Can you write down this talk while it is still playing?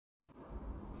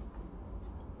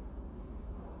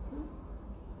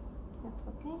that's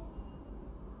okay.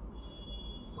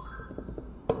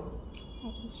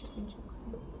 Items shipping checks.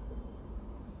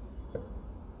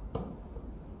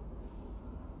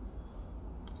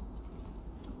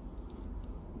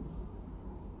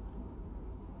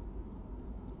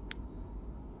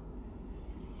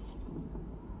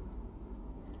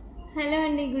 Hello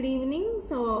Andy, good evening.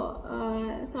 So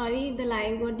sorry the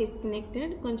live got disconnected,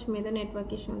 koncham edo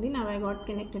network issue undi. Now I got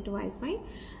connected to Wi-Fi.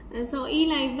 So ee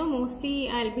live lo mostly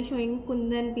I'll be showing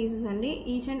kundan pieces andi.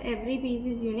 Each and every piece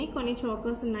is unique. Konni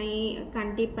chokers unnayi,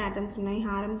 kanti patterns unnayi,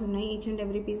 harams unnayi. Each and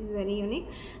every piece is very unique.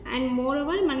 And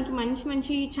moreover maniki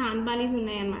manchi chandbalis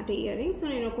unnayi annamata earrings. So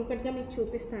nenu okkokatiga meeku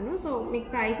chupistanu. So meeku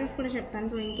prices kuda cheptanu.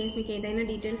 So in case meeku edaina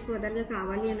details further ga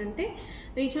kavali anante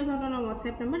reach out on our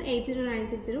WhatsApp number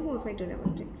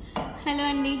 8096045233. Hello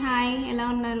Andy, hi, ela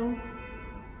unnaru?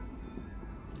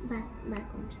 Back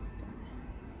కొంచెం.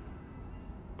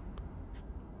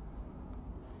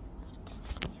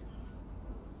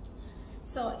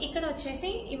 So ఇక్కడ వచ్చేసి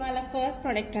ఇవాళ first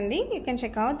product అండి. You can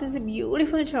check out this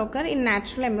beautiful choker in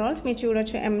natural emeralds. మీరు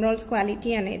చూడొచ్చు emeralds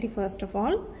quality అనేది. First of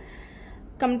all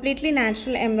completely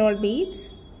natural emerald beads.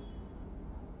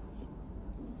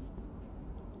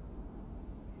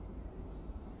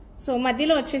 So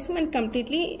మధ్యలో వచ్చేసి మనకి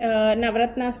కంప్లీట్లీ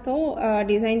నవరత్నాస్తో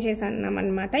డిజైన్ చేసాం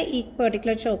అనమాట ఈ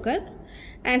పర్టికులర్ చోకర్.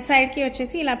 అండ్ సైడ్కి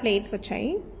వచ్చేసి ఇలా ప్లేట్స్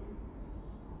వచ్చాయి.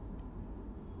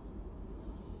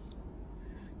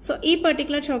 సో ఈ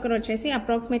పర్టికులర్ చోకర్ వచ్చేసి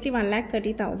approximately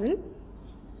 1,30,000.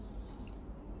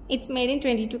 It's made in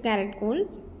 22 carat gold.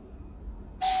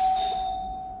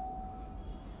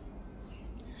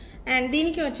 And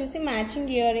దీనికి వచ్చేసి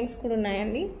మ్యాచింగ్ ఇయర్ రింగ్స్ కూడా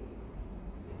ఉన్నాయండి.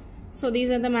 So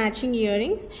these are the matching ear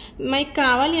rings. మీకు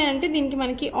కావాలి అంటే దీనికి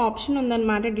మనకి ఆప్షన్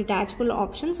ఉందన్నమాట, డిటాచబుల్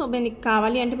ఆప్షన్. సో మీకు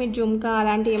కావాలి అంటే మీరు జుమ్కా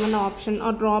అలాంటి ఏమైనా ఆప్షన్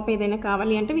ఆర్ డ్రాప్ ఏదైనా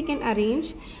కావాలి అంటే we can arrange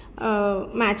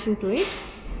matching to it.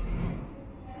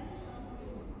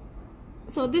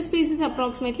 So this piece is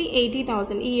approximately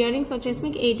 80,000. ఈ ఇయర్ రింగ్స్ వచ్చేసి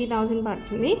మీకు 80,000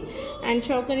 పడుతుంది. And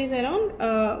choker is around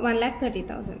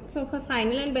 1,30,000. So for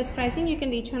final and best pricing you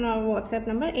can reach on our WhatsApp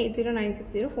number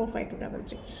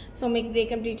 8096045233. So మీకు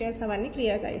breakup details అవన్నీ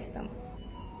క్లియర్గా ఇస్తాం.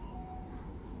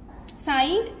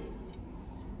 Sai,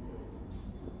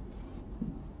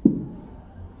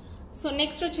 so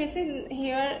next వచ్చేసి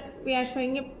here we are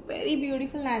sowing a very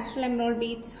beautiful natural emerald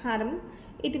beads హారం.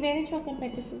 ఇది వేరే choker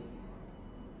పెట్టేసి.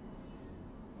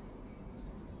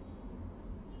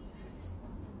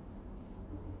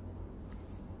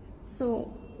 So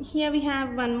here we have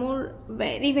one more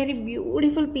very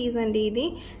beautiful piece అండి. ఇది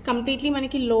కంప్లీట్లీ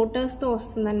మనకి లోటస్తో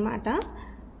వస్తుందన్నమాట.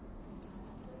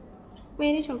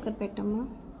 వేరే చోకర్ పెట్టమ్మా.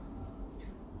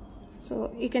 So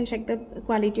you can check the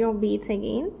quality of beads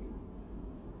again.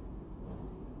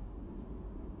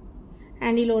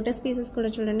 And ఈ లోటస్ పీసెస్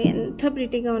కూడా చూడండి ఎంత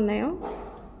ప్రిటీగా ఉన్నాయో.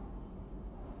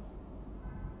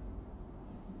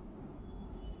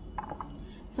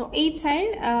 So each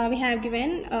side we have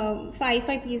given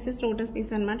 5 pieces lotus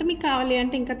pieces అనమాట. మీకు కావాలి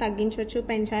అంటే ఇంకా తగ్గించవచ్చు,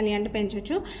 పెంచాలి అంటే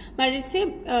పెంచవచ్చు. బట్ ఇట్స్ ఏ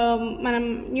మనం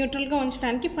న్యూట్రల్గా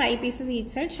ఉంచడానికి 5 పీసెస్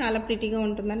ఈచ్ సైడ్ చాలా ప్రిటీగా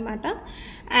ఉంటుందన్నమాట.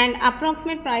 And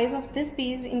approximate price of this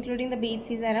piece including the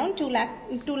beads is around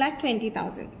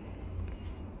 2,20,000.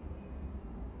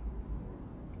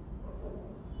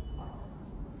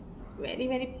 Very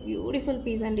beautiful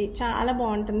piece అండి. చాలా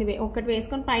బాగుంటుంది. ఒకటి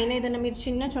వేసుకొని పైన ఏదైనా మీరు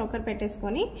చిన్న చోకర్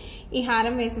పెట్టేసుకొని ఈ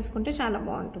హారం వేసేసుకుంటే చాలా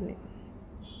బాగుంటుంది.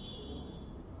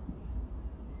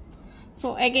 So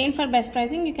again for best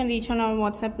pricing you can reach on our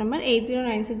WhatsApp number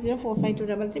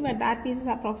 8096045233. But that piece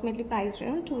is approximately price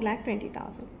around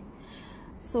 2,20,000.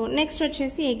 So next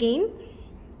వచ్చేసి again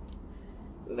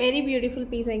very beautiful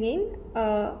piece again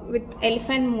with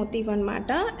elephant motive అనమాట.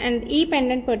 అండ్ ఈ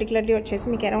pendant particularly వచ్చేసి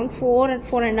మీకు around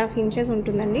 4.5 inches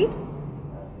ఉంటుందండి.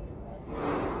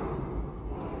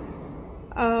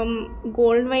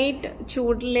 Gold weight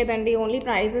చూడలేదండి, only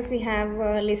prices we have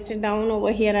listed down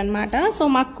over here అనమాట. So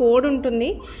మాకు code ఉంటుంది.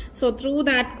 So through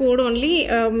that code only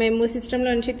మేము సిస్టంలో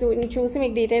నుంచి చూసి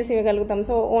మీకు డీటెయిల్స్ ఇవ్వగలుగుతాం.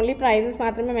 సో ఓన్లీ ప్రైజెస్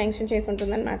మాత్రమే మెన్షన్ చేసి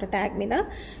ఉంటుంది అనమాట ట్యాగ్ మీద.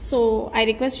 So I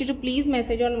request you to please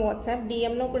message on WhatsApp.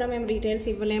 డిఎంలో కూడా మేము డీటెయిల్స్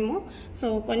ఇవ్వలేము. సో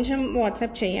కొంచెం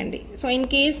వాట్సాప్ చేయండి. సో ఇన్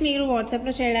కేస్ మీరు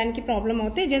వాట్సాప్లో చేయడానికి ప్రాబ్లం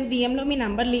అవుతే జస్ట్ డిఎంలో మీ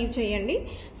నంబర్ లీవ్ చేయండి.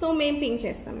 సో మేము పింక్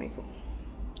చేస్తాం మీకు.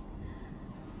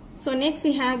 So next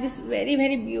we have this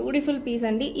very beautiful piece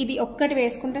అండి. ఇది ఒక్కటి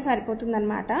వేసుకుంటే సరిపోతుంది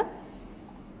అనమాట.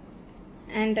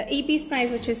 అండ్ ఈ పీస్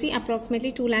ప్రైస్ వచ్చేసి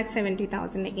approximately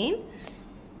 2,70,000 again.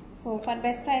 So for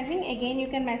best pricing again you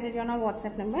can message on our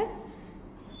WhatsApp number.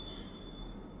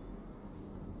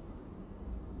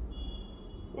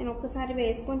 నేను ఒక్కసారి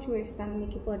వేసుకొని చూపిస్తాను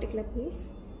మీకు ఈ particular piece.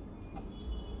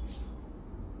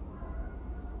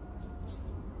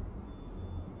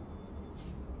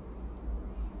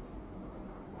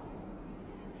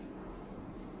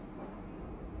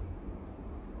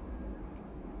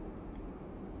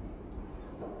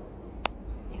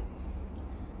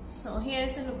 So here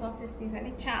is the look of this piece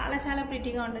అండి. చాలా చాలా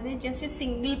ప్రిటీగా ఉంటుంది. Just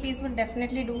single piece would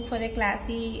definitely do for a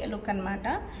classy look అనమాట.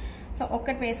 సో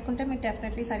ఒక్కటి వేసుకుంటే మీకు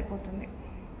డెఫినెట్లీ సరిపోతుంది.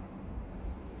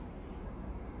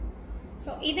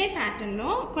 సో ఇదే ప్యాటర్న్లో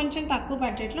కొంచెం తక్కువ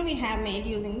బడ్జెట్లో we have made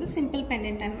using the simple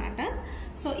pendant అనమాట.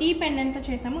 సో ఈ పెండెంట్తో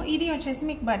చేసాము. ఇది వచ్చేసి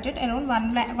మీకు బడ్జెట్ అరౌండ్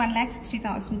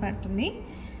 1,60,000 పడుతుంది.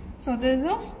 So this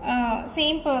of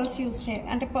same pearls use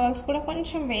అంటే పర్ల్స్ కూడా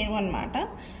కొంచెం వేరు అనమాట.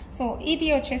 సో ఇది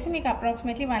వచ్చేసి మీకు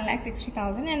approximately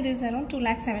 1,60,000 and this around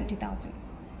 2,70,000.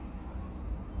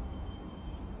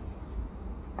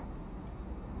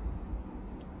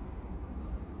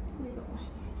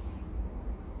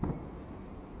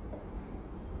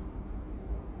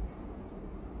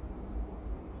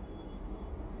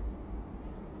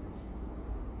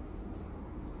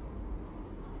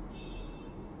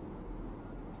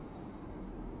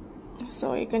 So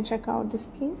you can check out this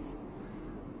piece.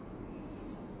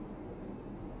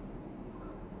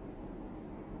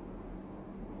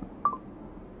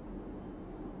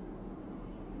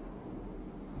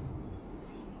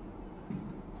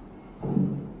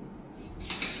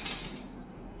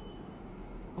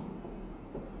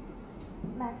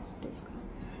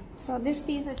 So this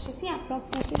piece వచ్చేసి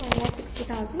approximately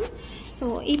 1,60,000. So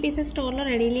ఈ pieces store లో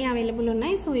readily available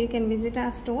ఉన్నాయి. So you can visit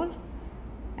our store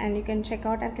and you can check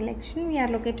out our collection. We are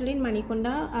located in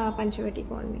Manikonda, Panchavati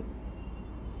colony.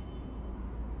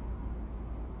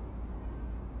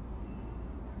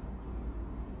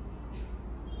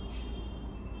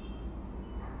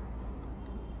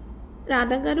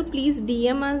 Radha garu, please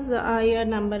DM us your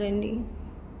number andi.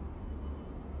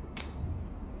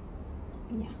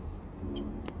 Yeah.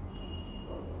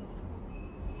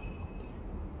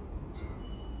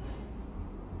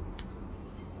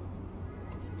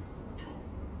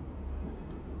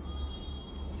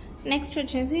 Next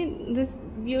వచ్చేసి this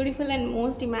beautiful and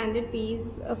most demanded piece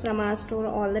from our store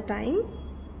all the time.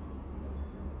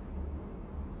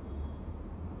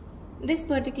 This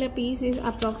particular piece is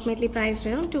approximately priced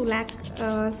around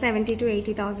 2,70,000 to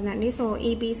 80,000 అండి. So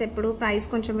ఈ piece ఎప్పుడు price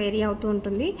కొంచెం vary అవుతూ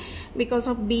ఉంటుంది because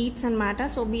of beats అనమాట.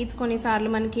 So beats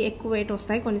కొన్నిసార్లు మనకి ఎక్కువ వెయిట్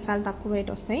వస్తాయి, కొన్నిసార్లు తక్కువ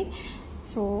వెయిట్ వస్తాయి.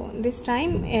 So this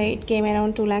time it came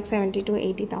around 2,70,000 to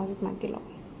 80,000 మధ్యలో.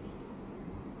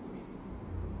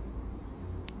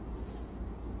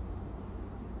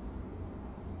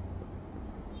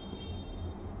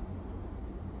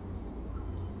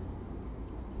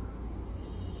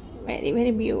 Very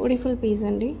very beautiful piece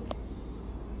andi.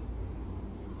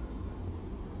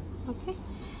 Okay,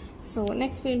 so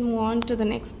next we'll move on to the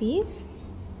next piece,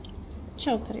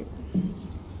 choker.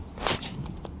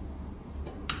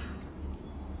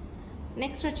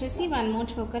 Next వచ్చేసి one more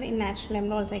choker in natural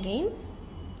emeralds again.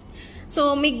 So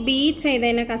మీకు beads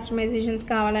ఏదైనా customisations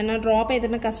కావాలన్నా, drop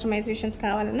ఏదైనా customisations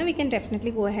కావాలన్నా we can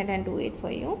definitely go ahead and do it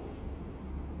for you.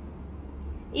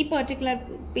 ఈ particular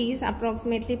piece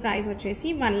approximately price వచ్చేసి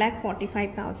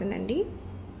 1,45,000 అండి.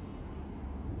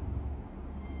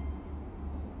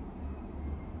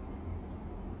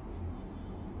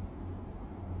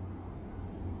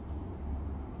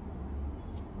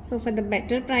 So for the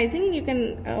better pricing you can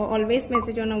always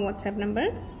message on our WhatsApp number.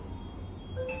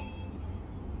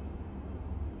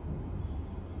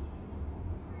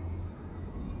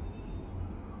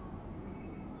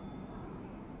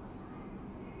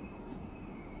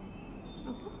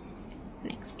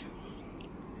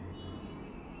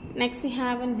 Next we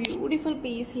have a beautiful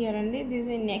piece here and this is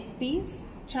a neck piece.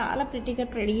 Chala prettyga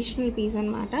traditional piece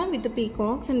anamata with the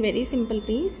peacocks and very simple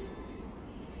piece.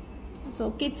 So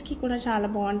kids ki kuda chala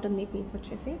baguntundi piece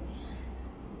vachesi.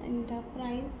 And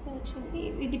price vachesi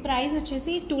idi price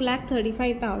vachesi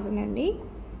 2,35,000 andi.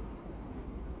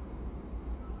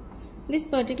 This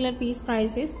particular piece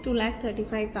price is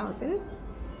 2,35,000.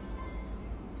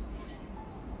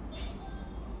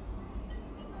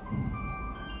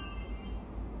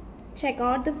 Check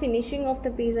out the finishing of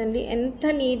the piece and enta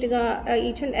neat ga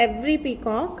each and every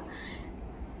peacock.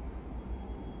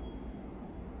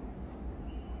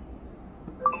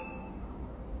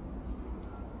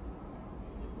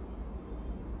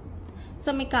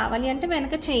 So మీకు కావాలి అంటే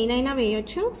వెనక chain అయినా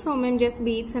వేయొచ్చు. So మేము just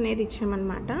beads అనేది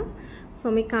ఇచ్చామన్నమాట. So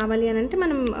మీకు కావాలి అని అంటే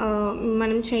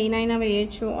మనం చైన్ అయినా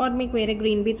వేయొచ్చు, ఆర్ మీకు వేరే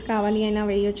గ్రీన్ బీడ్స్ కావాలి అయినా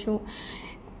వేయొచ్చు.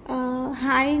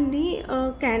 హాయ్ అండి,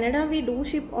 Canada we do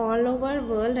ship all over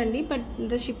world అండి, but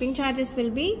the shipping charges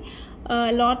will be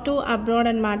lot to abroad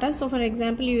అనమాట. సో ఫర్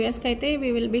ఎగ్జాంపుల్ యూఎస్కి అయితే we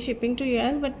will be shipping to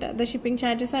US, but the shipping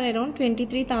charges are around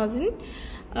 23,000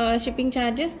 shipping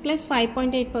charges plus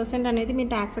 5.8% అనేది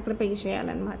మీరు tax అక్కడ pay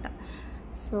చేయాలన్నమాట.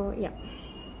 So yeah,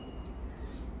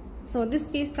 so this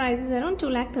piece price is around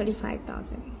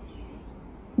 2,35,000.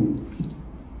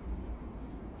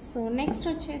 So next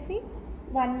వచ్చేసి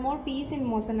one more piece in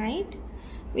moissanite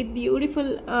with beautiful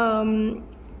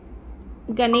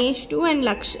Ganesh too and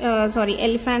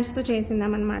elephants తో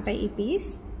చేసిందాం అన్నమాట ఈ piece.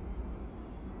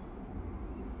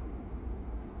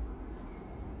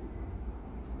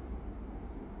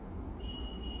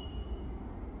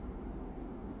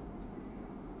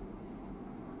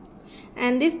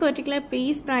 And this particular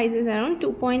piece price is around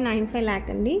 2.95 lakh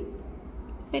అండి.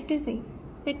 పెట్టేసి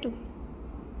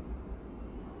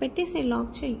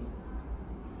lock చేయి.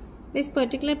 This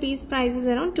particular piece price is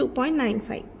around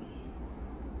 2.95.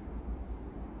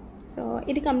 So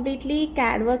ఇది completely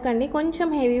CAD work అండి. కొంచెం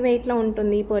heavy వెయిట్లో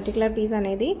ఉంటుంది ఈ పర్టికులర్ పీస్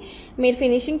అనేది. మీరు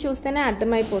ఫినిషింగ్ చూస్తేనే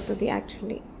అర్థమైపోతుంది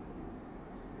actually.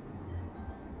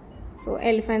 So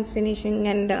elephants finishing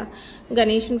and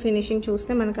Ganesan finishing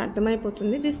చూస్తే మనకు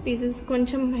అర్థమైపోతుంది. దిస్ పీసెస్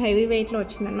కొంచెం హెవీ వెయిట్లో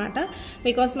వచ్చిందనమాట.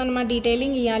 బికాస్ మనం ఆ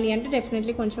డీటెయిలింగ్ ఇవ్వాలి అంటే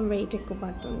డెఫినెట్లీ కొంచెం వెయిట్ ఎక్కువ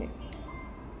పడుతుంది.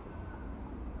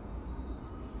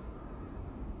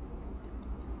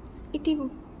 ఇటు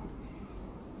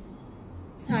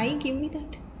Sai give me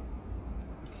that.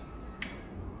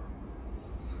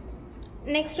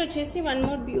 Next వచ్చేసి one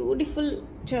more beautiful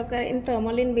choker in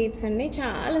థర్మోలిన్ beads అండి.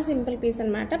 చాలా సింపుల్ పీస్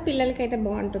అనమాట. పిల్లలకైతే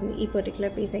బాగుంటుంది ఈ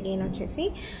పర్టికులర్ పీస్ అగైన్ వచ్చేసి.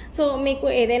 సో మీకు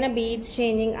ఏదైనా బీడ్స్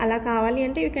చేంజింగ్ అలా కావాలి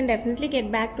అంటే you can definitely get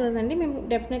back to us అండి. మేము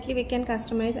definitely we can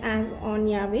customise as on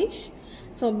your wish.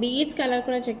 So beads colour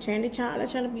కూడా చెక్ చేయండి. చాలా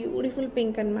చాలా బ్యూటిఫుల్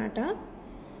పింక్ అనమాట.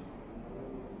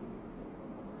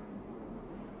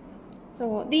 సో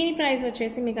దీని ప్రైస్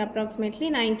వచ్చేసి మీకు అప్రాక్సిమేట్లీ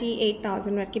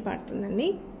 98,000 వరకు పడుతుందండి.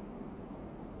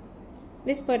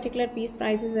 This particular piece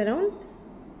price is around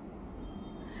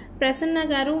Prasanna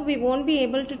garu, we won't be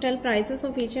able to tell prices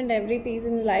of each and every piece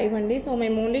in live andi. So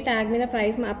మేము ఓన్లీ ట్యాగ్ మీద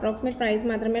price approximate price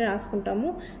మాత్రమే రాసుకుంటాము.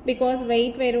 Because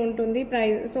wait వేరు ఉంటుంది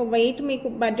price. So wait మీకు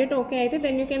budget okay అయితే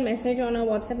then you can message on our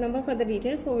WhatsApp number for the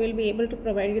details. So will be able to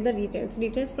provide you the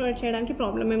details provide చేయడానికి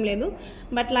problem ఏం లేదు.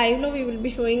 But లైవ్లో we will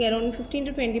be showing around 15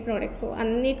 to 20 products. So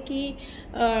అన్నిటికీ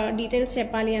details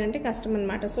చెప్పాలి అని అంటే కష్టం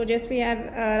అనమాట. So just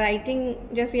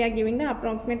we are giving the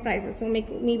approximate prices. So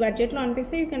మీకు మీ బడ్జెట్లో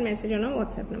అనిపిస్తే you can message on our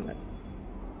WhatsApp number.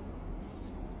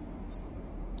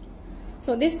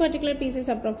 So this particular piece is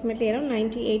approximately around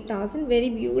 98,000. Very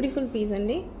beautiful piece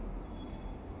andi.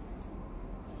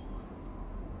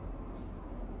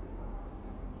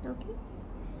 Okay.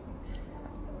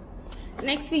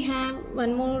 Next we have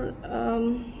one more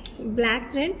black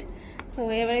thread. So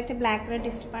ఎవరైతే black thread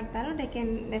ఇష్టపడతారో they can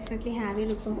definitely have a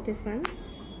look of this one.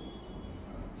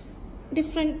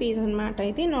 Different piece అన్నమాట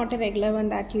ఇది, not a regular one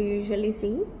that you usually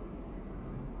see.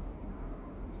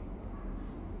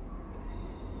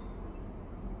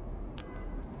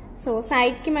 So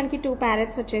సైడ్కి మనకి 2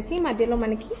 parrots వచ్చేసి మధ్యలో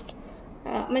మనకి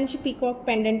మంచి peacock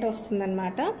pendant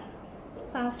వస్తుందన్నమాట.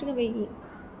 ఫాస్ట్గా వెయ్యి,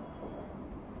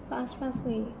 ఫాస్ట్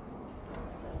వెయ్యి.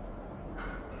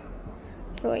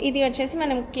 సో ఇది వచ్చేసి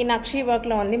మనకి నక్షి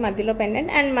వర్క్లో ఉంది మధ్యలో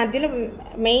పెండెంట్. అండ్ మధ్యలో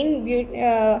మెయిన్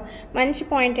మంచి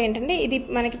పాయింట్ ఏంటంటే ఇది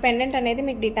మనకి పెండెంట్ అనేది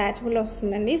మీకు డిటాచబుల్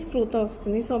వస్తుందండి, స్క్రూతో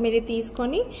వస్తుంది. సో మీరు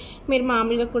తీసుకొని మీరు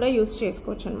మామూలుగా కూడా యూస్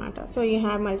చేసుకోవచ్చు అనమాట. So you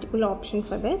have multiple option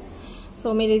for this. So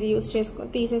మీరు ఇది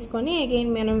తీసేసుకొని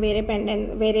అగైన్ మనం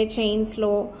వేరే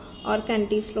చైన్స్లో ఆర్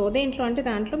కంటీస్లో దేంట్లో అంటే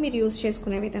దాంట్లో మీరు యూస్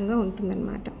చేసుకునే విధంగా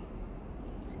ఉంటుందన్నమాట.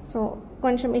 సో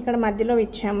కొంచెం ఇక్కడ మధ్యలో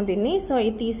ఇచ్చాము దీన్ని. సో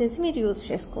ఇది తీసేసి మీరు యూస్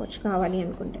చేసుకోవచ్చు కావాలి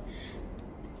అనుకుంటే.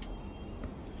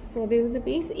 So this is the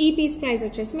piece. ఈ పీస్ ప్రైస్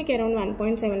వచ్చేసి మీకు అరౌండ్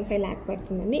 1.75 lakh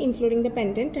పడుతుందండి, including the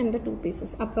pendant and the 2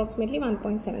 pieces. Approximately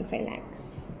 1.75 lakh.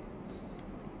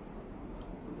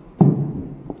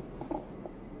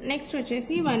 Next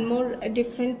వచ్చేసి one more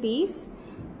different piece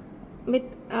with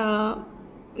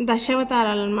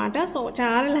దశావతారాలు అనమాట. సో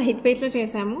చాలా లైట్ వెయిట్లో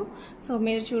చేసాము. సో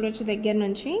మీరు చూడొచ్చు దగ్గర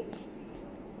నుంచి.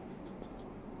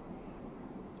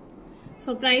 సో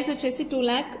ప్రైస్ వచ్చేసి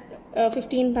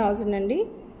 2,15,000 అండి.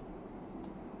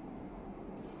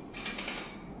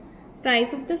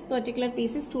 Price of this particular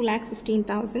piece is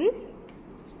 2,15,000.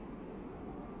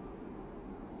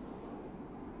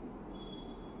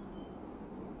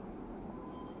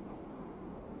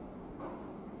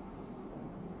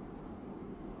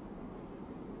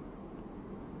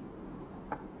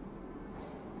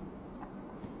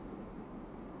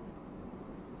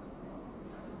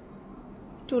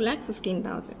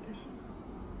 $2,15,000.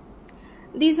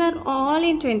 These are all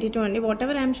in 22 అండి.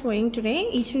 whatever I am showing today,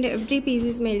 each and every piece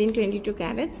is made in 22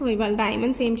 carats. So ఇవాళ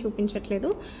డైమండ్స్ ఏం చూపించట్లేదు.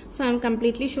 So I'm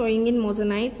completely sowing in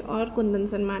మోజనైట్స్ are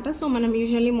కుందన్స్ అనమాట. So మనం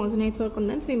usually మోజనైట్స్ are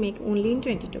kundans we make only in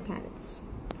 22 carats.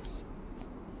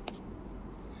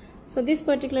 So this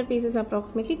particular piece is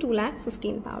approximately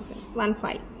 2,15,000.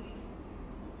 15.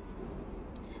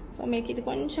 So so మీకు ఇది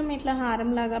కొంచెం ఇట్లా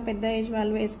హారంలాగా పెద్ద ఏజ్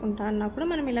వాళ్ళు వేసుకుంటా అన్నప్పుడు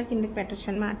మనం ఇలా కిందకి పెట్టచ్చు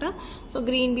అనమాట. సో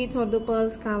గ్రీన్ బీడ్స్ వద్దు,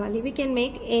 పర్ల్స్ కావాలి, we can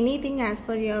make anything as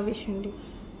per your wish అండి.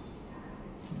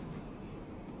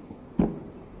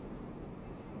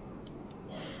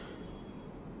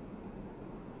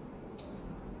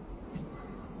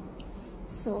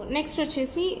 సో నెక్స్ట్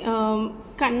వచ్చేసి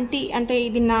కంటి, అంటే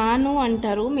ఇది నాను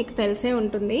అంటారు, మీకు తెలిసే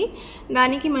ఉంటుంది.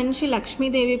 దానికి మంచి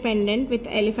లక్ష్మీదేవి పెండెంట్ విత్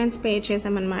ఎలిఫెంట్స్ పేర్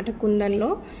చేసామన్నమాట కుందన్లో.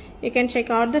 You can check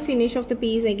out the finish off the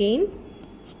piece again.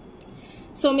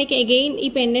 So మీకు అగైన్ ఈ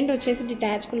పెండెంట్ వచ్చేసి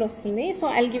డిటాచబుల్ వస్తుంది. So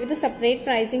I will give the separate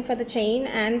pricing for the chain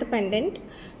and the pendant.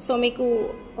 So మీకు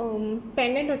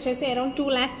pendant వచ్చేసి around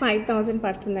 2,05,000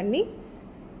 పడుతుందండి.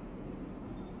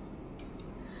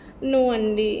 No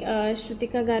అండి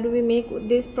శృతిక గారు, we make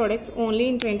this products only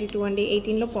in 22 అండి.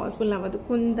 18లో పాసిబుల్ అవ్వదు.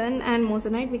 Kundan and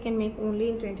moissanite we can make only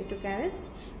in 22 carrots.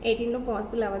 18లో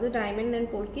possible అవ్వదు. Diamond and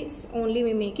polkis only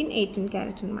we make in 18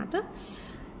 carrot అనమాట.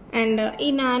 And ఈ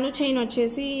నాను చైన్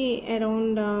వచ్చేసి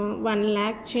అరౌండ్ 1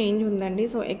 lakh చేంజ్ ఉందండి.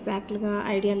 సో ఎగ్జాక్ట్గా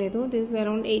ఐడియా లేదు. దిస్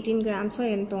అరౌండ్ 18 grams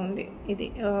ఎంతో ఉంది ఇది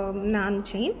నాను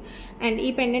చైన్. అండ్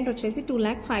ఈ పెండెంట్ వచ్చేసి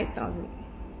 2,05,000.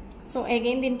 సో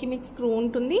అగైన్ దీనికి మీకు స్క్రూ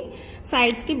ఉంటుంది,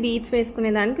 సైడ్స్కి బీడ్స్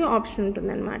వేసుకునే దానికి ఆప్షన్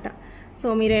ఉంటుంది అనమాట. సో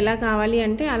మీరు ఎలా కావాలి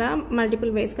అంటే అలా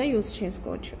మల్టిపుల్ వేస్గా యూస్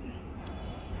చేసుకోవచ్చు.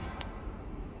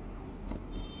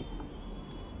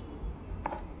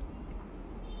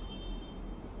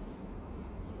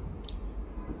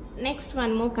 నెక్స్ట్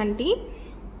వన్ మోర్ కంటి.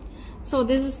 సో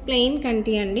దిస్ ఇస్ ప్లెయిన్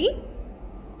కంటి అండి.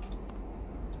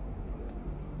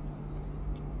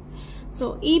 సో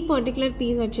ఈ పర్టికులర్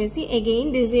పీస్ వచ్చేసి again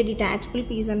this A detachable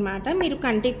piece అనమాట. మీరు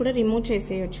కంటి కూడా రిమూవ్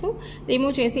చేసేయచ్చు.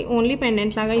 రిమూవ్ చేసి ఓన్లీ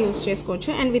పెండెంట్ లాగా యూస్ చేసుకోవచ్చు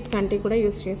అండ్ విత్ కంటి కూడా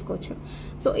యూస్ చేసుకోవచ్చు.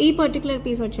 సో ఈ పర్టికులర్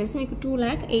పీస్ వచ్చేసి మీకు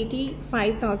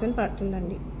 2,85,000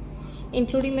 పడుతుందండి.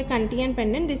 ఇంక్లూడింగ్ ద కంటి and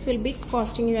pendant this will be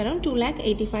casting you around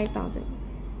 2,85,000.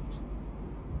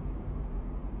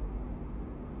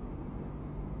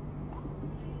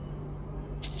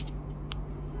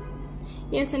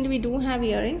 Yes, and we do have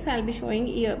earrings. I'll be showing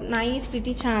nice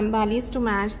pretty chanbalis to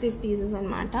match these pieces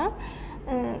anamata.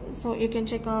 So you can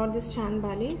check out this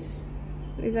chanbalis.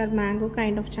 These are mango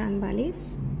kind of chanbalis.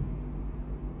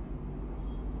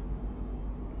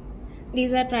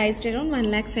 These are priced around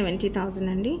 1,70,000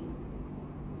 andi.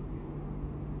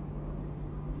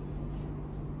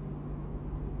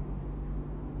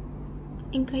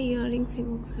 Inka earrings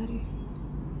ivu okasari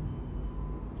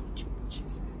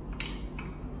చూపించేసి.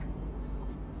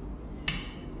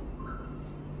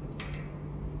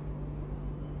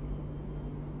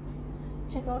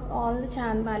 Check out all the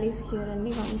chanbalis here and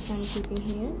once I'm keeping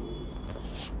here.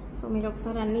 So మీరు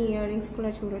ఒకసారి అన్ని ear rings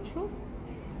కూడా చూడొచ్చు.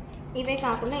 ఇవే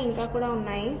కాకుండా ఇంకా కూడా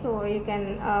ఉన్నాయి. So you can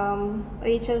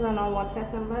reach us on our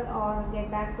WhatsApp number or get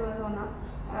back to us on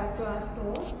to our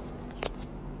store.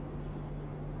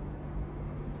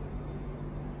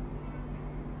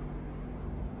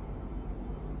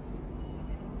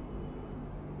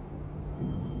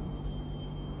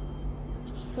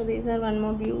 So these are one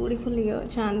more beautiful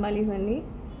chanbalis andi.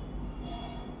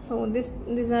 So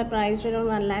these are priced around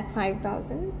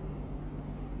 1,05,000.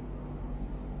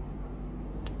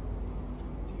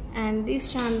 And these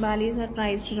chanbalis are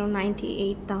priced around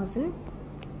 98,000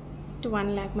 to 1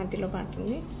 lakh madhyalo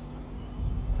padutundi.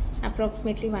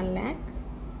 Approximately 1 lakh.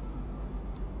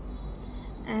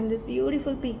 And this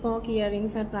beautiful peacock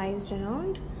earrings are priced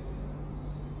around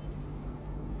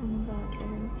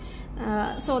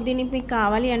so దీనికి మీకు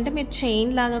కావాలి అంటే మీరు chain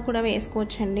లాగా కూడా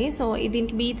వేసుకోవచ్చండి. So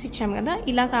దీనికి beads ఇచ్చాము కదా,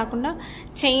 ఇలా కాకుండా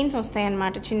చైన్స్ వస్తాయి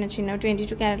అన్నమాట. చిన్న చిన్న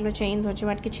 22 క్యారెట్లో చైన్స్ వచ్చి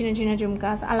వాటికి చిన్న చిన్న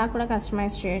జుమ్కాస్ అలా కూడా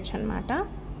కస్టమైజ్ చేయొచ్చు అనమాట.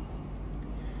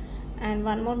 And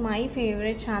one more my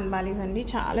favourite చాంబాలీస్ అండి.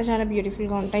 చాలా చాలా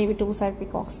బ్యూటిఫుల్గా ఉంటాయి ఇవి 2 side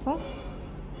పికాక్స్తో.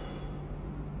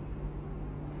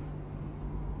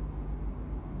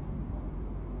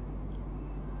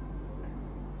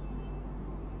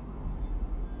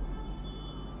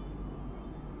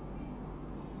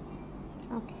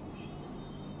 ఓకే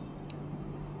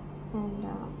అండ్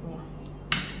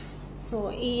సో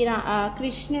ఈ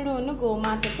కృష్ణుడును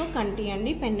గోమాతతో కంటి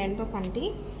అండి, పెండెంట్తో కంటి.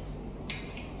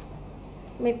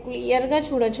 మీరు క్లియర్గా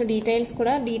చూడొచ్చు డీటెయిల్స్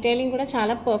కూడా, డీటెయిలింగ్ కూడా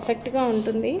చాలా పర్ఫెక్ట్గా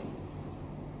ఉంటుంది.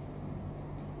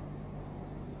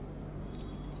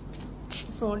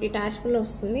 సో డిటాచబుల్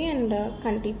వస్తుంది అండ్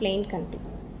కంటి ప్లెయిన్ కంటి.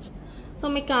 సో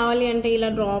మీకు కావాలి అంటే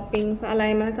ఇలా డ్రాపింగ్స్ అలా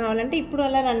ఏమైనా కావాలంటే ఇప్పుడు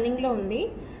అలా రన్నింగ్లో ఉంది.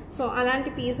 సో అలాంటి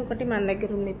పీస్ ఒకటి మన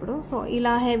దగ్గర ఉంది ఇప్పుడు. సో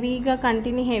ఇలా హెవీగా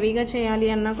కంటిని హెవీగా చేయాలి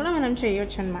అన్నా కూడా మనం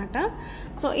చేయొచ్చు అనమాట.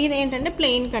 సో ఇదేంటంటే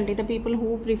ప్లెయిన్ కంటి. The people who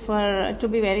prefer to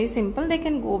be very simple they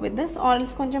can go with this.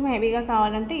 ఆర్ఎల్స్ కొంచెం హెవీగా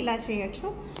కావాలంటే ఇలా చేయొచ్చు.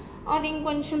 ఆర్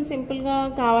ఇంకొంచెం సింపుల్గా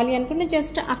కావాలి అనుకుంటే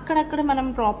జస్ట్ అక్కడక్కడ మనం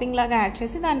డ్రాపింగ్ లాగా యాడ్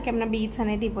చేసి దానికి ఏమైనా బీడ్స్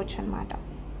అనేది ఇవ్వచ్చు అనమాట.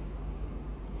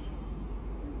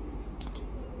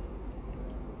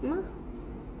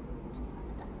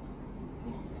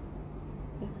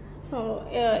 సో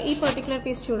ఈ పర్టికులర్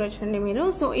పీస్ చూడొచ్చండి మీరు.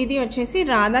 సో ఇది వచ్చేసి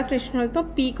రాధాకృష్ణులతో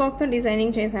పీకాక్తో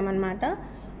డిజైనింగ్ చేసామన్నమాట.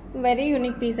 Very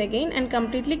unique piece again. And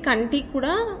completely కంటి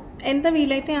కూడా ఎంత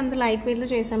వీలైతే అంత లైట్ వెయిట్లో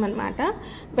చేసామన్నమాట.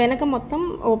 వెనక మొత్తం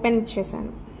ఓపెన్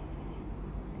ఇచ్చేసాను.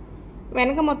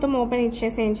 వెనక మొత్తం ఓపెన్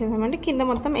ఇచ్చేసి ఏం చేసామంటే కింద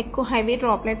మొత్తం ఎక్కువ హెవీ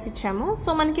డ్రాప్లెట్స్ ఇచ్చాము. సో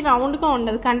మనకి రౌండ్గా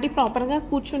ఉండదు, కంటి ప్రాపర్గా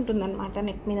కూర్చుంటుంది అనమాట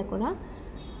నెక్ మీద కూడా.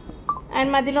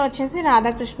 అండ్ మధ్యలో వచ్చేసి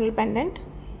రాధాకృష్ణుల పెండెంట్.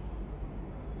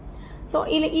 సో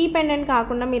ఈ పెండెంట్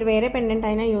కాకుండా మీరు వేరే పెండెంట్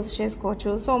అయినా యూస్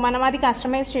చేసుకోవచ్చు. సో మనం అది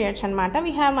కస్టమైజ్ చేయొచ్చు అనమాట.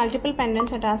 We have multiple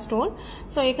pendants at are store.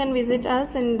 So you can visit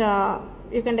us and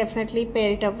you can definitely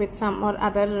pair it up with some are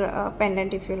other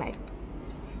pendant if you like.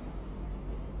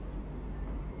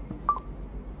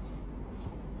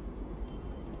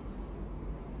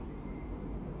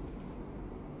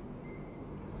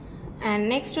 And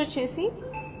next వచ్చేసి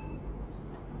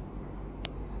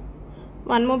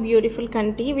one more beautiful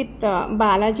కంటి with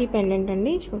Balaji pendant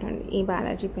అండి. చూడండి ఈ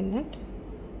Balaji pendant.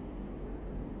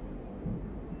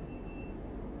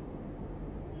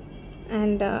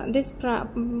 And this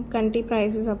కంటి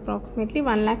price is approximately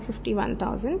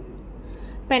 1,51,000.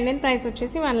 Pendant price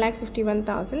వచ్చేసి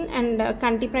 1,51,000. And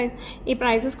కంటి price, ఈ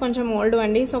prices కొంచెం ఓల్డ్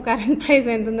అండి. సో కరెంట్ ప్రైస్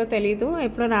ఎంత ఉందో తెలీదు,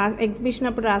 ఎప్పుడో ఎగ్జిబిషన్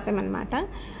అప్పుడు రాసామన్నమాట.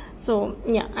 సో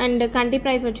యా, అండ్ కంటి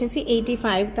ప్రైస్ వచ్చేసి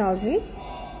 85,000.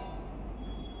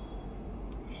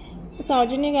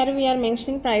 సౌజన్య గారు, we are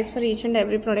mentioning price for each and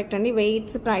every product అండి.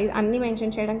 వెయిట్స్, ప్రైస్ అన్నీ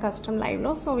మెన్షన్ చేయడం కష్టం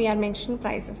లైవ్లో. So we are mentioning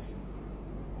prices.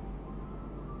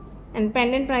 And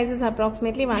pendant price is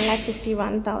approximately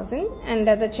 1,51,000.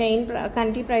 And the chain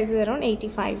కంటి price is around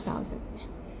 85,000.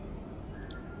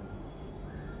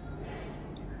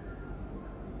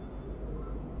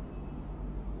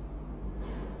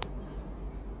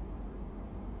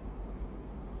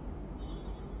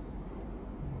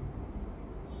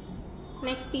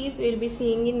 Next piece we'll be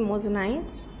seeing in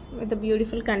mosaics with the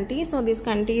beautiful kanti. So these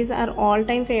kantis are all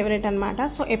time favorite anamata.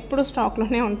 So eppudu stock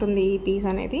lone untundi ee piece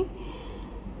anedi.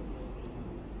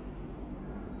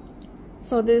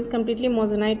 So this is completely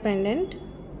mosaite pendant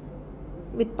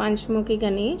with Panchmukhi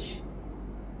Ganesh.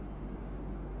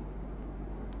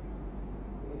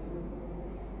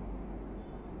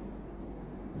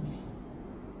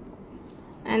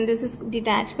 And this is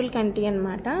detachable కంటి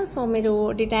అనమాట. So మీరు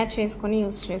detach చేసుకొని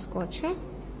use చేసుకోవచ్చు.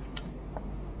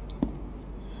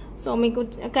 So మీకు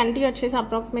కంటి వచ్చేసి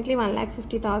approximately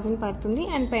 1,50,000 పడుతుంది.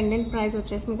 And pendant price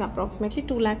వచ్చేసి మీకు అప్రాక్సిమేట్లీ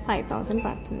 2,05,000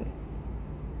 పడుతుంది.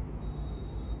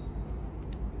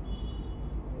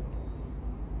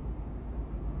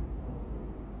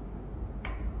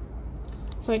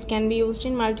 So it can be used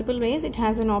in multiple ways. It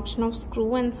has an option of screw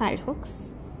and side hooks.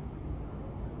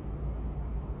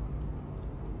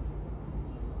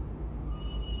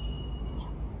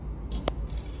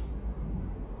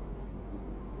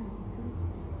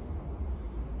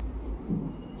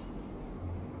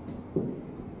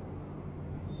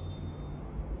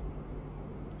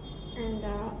 And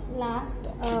last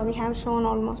we have shown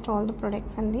almost all the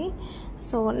products andi.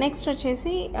 So next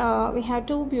vachesi we have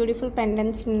two beautiful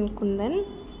pendants in kundan.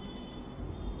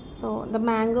 So the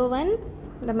mango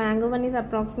one is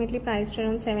approximately priced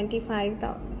around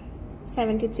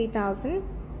 73,000.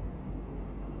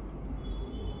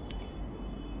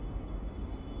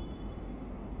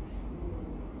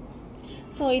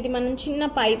 So ఇది మనం చిన్న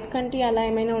pipe కంటి అలా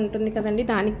ఏమైనా ఉంటుంది కదండి,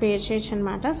 దానికి పేర్ చేయొచ్చు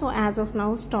అనమాట. So as of now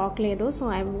stock లేదు, so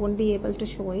I won't be able to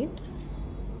show it.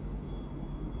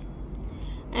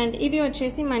 And ఇది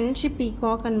వచ్చేసి మంచి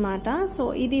పీకాక్ అనమాట. సో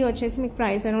ఇది వచ్చేసి మీకు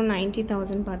ప్రైస్ అరౌండ్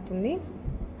 90,000 పడుతుంది.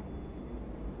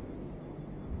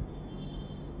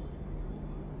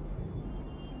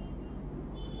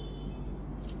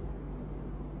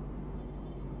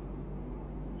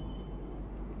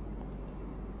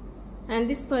 And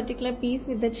this particular piece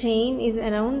with the chain is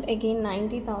around again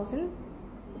 90,000.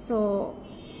 So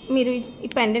మీరు ఈ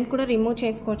పెండెంట్ కూడా రిమూవ్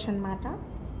చేసుకోవచ్చు అనమాట.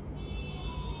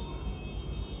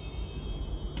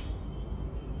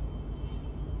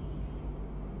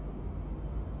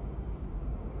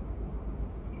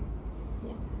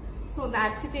 So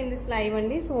that's it in this live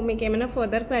అండి. సో మీకు ఏమైనా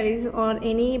further queries or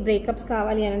any breakups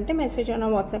కావాలి అని అంటే message on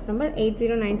WhatsApp number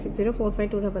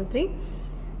 8096045233.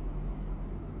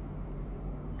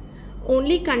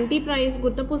 Only కంటి ప్రైస్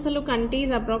గుత్తపూసలు కంటి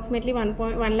is approximately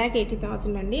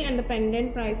 1,80,000 అండి. And the pendant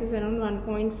price is around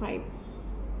 1.5.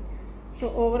 So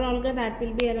ఓవరాల్గా that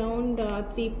will be around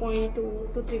 3.2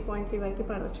 to 3.3 వరకు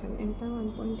పడవచ్చు అండి. ఎంత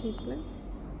 1.8 +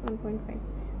 1.5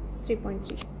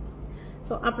 3.3.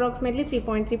 సో అప్రాక్సిమేట్లీ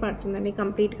 3.3 పడుతుందండి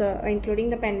కంప్లీట్గా,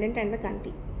 including the pendant and the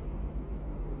కంటి.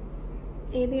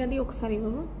 ఏది అది ఒకసారి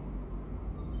ఇవ్వము,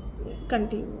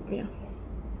 కంటి యా.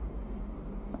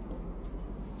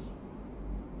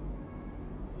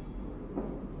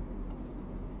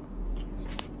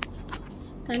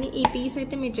 కానీ ఈ పీస్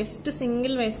అయితే మీరు జస్ట్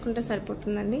సింగిల్ వేసుకుంటే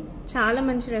సరిపోతుందండి. చాలా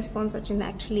మంచి రెస్పాన్స్ వచ్చింది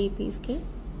యాక్చువల్లీ ఈ పీస్కి.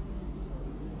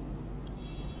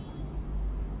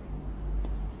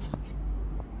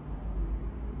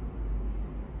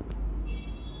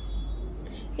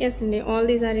 ఎస్ అండి, all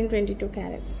these are in 22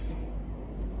 carats.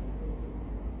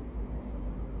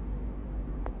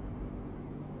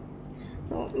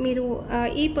 So మీరు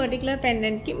ఈ పర్టికులర్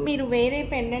పెండెంట్కి మీరు వేరే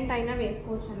పెండెంట్ అయినా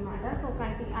వేసుకోవచ్చు అనమాట. సో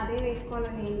కంటి అదే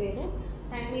వేసుకోవాలని ఏం లేదు.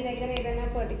 అండ్ మీ దగ్గర ఏదైనా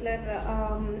పర్టికులర్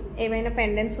ఏవైనా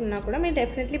పెండెంట్స్ ఉన్నా కూడా మీరు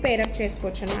డెఫినెట్లీ పేరప్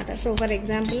చేసుకోవచ్చు అనమాట. సో ఫర్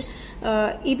ఎగ్జాంపుల్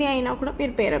ఇది అయినా కూడా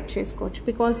మీరు పేరప్ చేసుకోవచ్చు,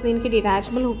 బికాస్ దీనికి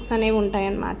డిటాచబుల్ హుక్స్ అనేవి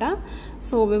ఉంటాయన్నమాట.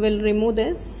 So we will remove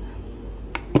this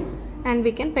and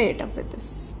we can pair it up with this.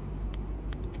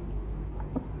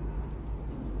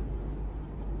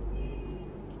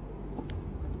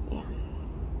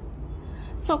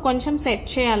 So కొంచెం సెట్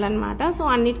చేయాలన్నమాట. సో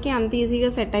అన్నిటికీ అంత ఈజీగా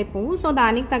సెట్ అయిపోవు. సో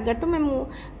దానికి తగ్గట్టు మేము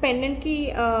పెండెంట్కి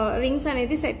రింగ్స్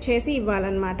అనేది సెట్ చేసి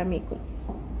ఇవ్వాలన్నమాట మీకు.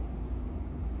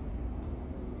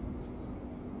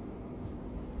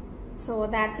 So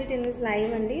that's it in this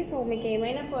live అండి. సో మీకు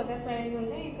ఏమైనా ఫర్దర్ క్వైరీస్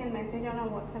ఉంటే you can message on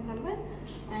our WhatsApp number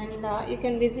and you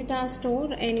can visit our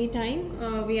store any time.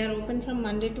 We are open from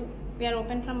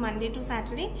Monday to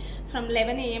Saturday from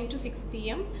 11 AM to 6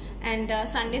 PM and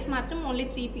Sundays మాత్రం only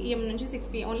 3 PM నుంచి 6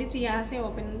 PM, only 3 hours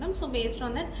open ఉంటాం. So based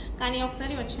on that, కానీ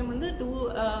ఒకసారి వచ్చే ముందు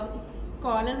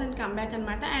callers and comeback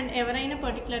అనమాట. And ఎవరైనా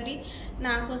particularly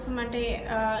నా కోసం అంటే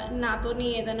నాతోని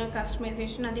ఏదైనా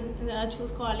కస్టమైజేషన్ అది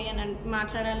చూసుకోవాలి అని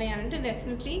మాట్లాడాలి అని అంటే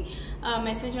definitely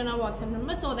message on WhatsApp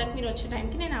number, so that మీరు వచ్చే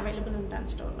టైంకి నేను అవైలబుల్ ఉంటాను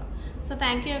స్టోర్లో. So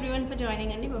thank you everyone for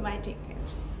joining అండి. By, take care.